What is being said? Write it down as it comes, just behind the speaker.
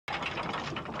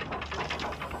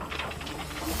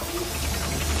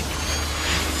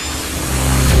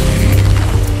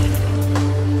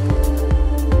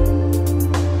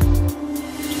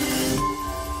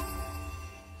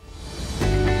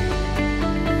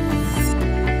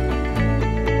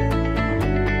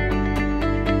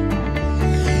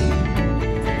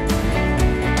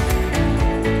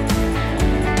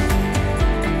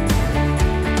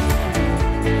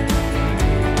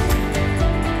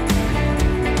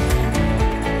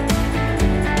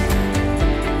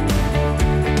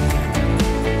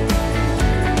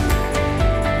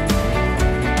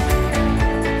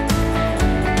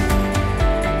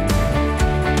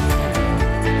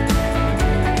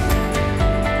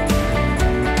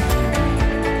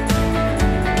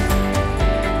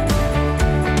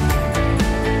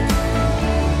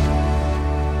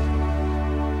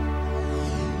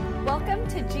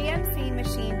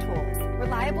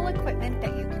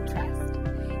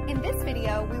In this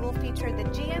video, we will feature the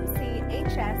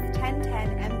Gmc-Hs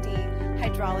 1010MD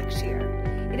hydraulic shear.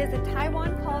 It is a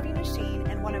Taiwan quality machine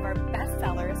and one of our best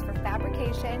sellers for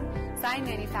fabrication, sign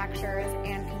manufacturers,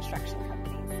 and construction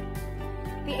companies.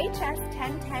 The HS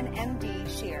 1010MD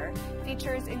shear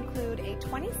features include a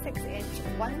 26-inch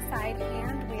one-side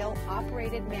hand wheel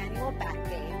operated manual back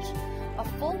gauge, a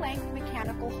full-length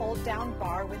mechanical hold-down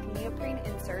bar with neoprene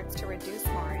inserts to reduce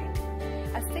marring,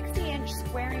 a 60-inch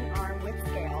squaring arm with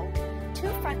scale, 2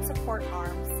 front support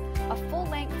arms, a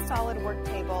full-length solid work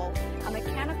table, a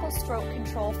mechanical stroke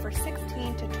control for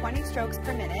 16 to 20 strokes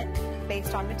per minute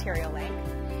based on material length,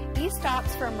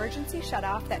 E-stops for emergency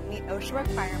shutoff that meet OSHA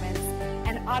requirements,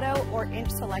 and auto or inch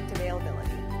select availability.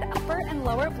 The upper and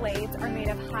lower blades are made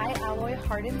of high alloy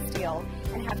hardened steel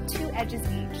and have 2 edges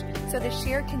each, so the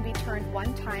shear can be turned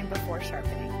 1 time before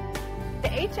sharpening. The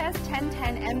HS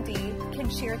 1010MD can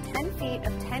shear 10 feet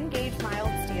of 10 gauge mild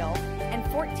steel and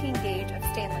 14 gauge of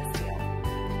stainless steel.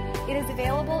 It is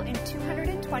available in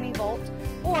 220 volt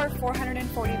or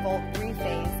 440 volt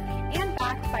 3-phase and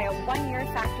backed by a 1-year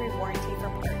factory warranty for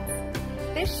parts.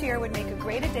 This shear would make a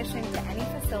great addition to any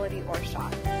facility or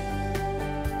shop.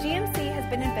 GMC has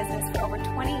been in business for over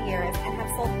 20 years and have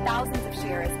sold thousands of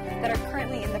shears that are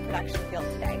currently in the production field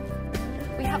today.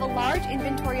 We have a large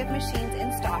inventory of machines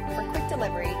in stock for quick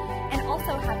delivery and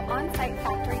also have on-site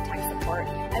factory tech support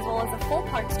as well as a full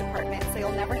parts department, so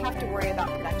you'll never have to worry about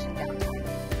production downtime.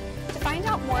 To find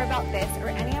out more about this or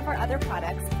any of our other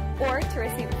products, or to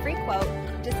receive a free quote,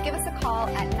 just give us a call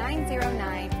at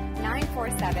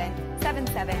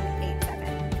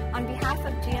 909-947-7787. On behalf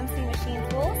of GMC Machine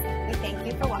Tools, we thank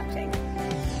you for watching.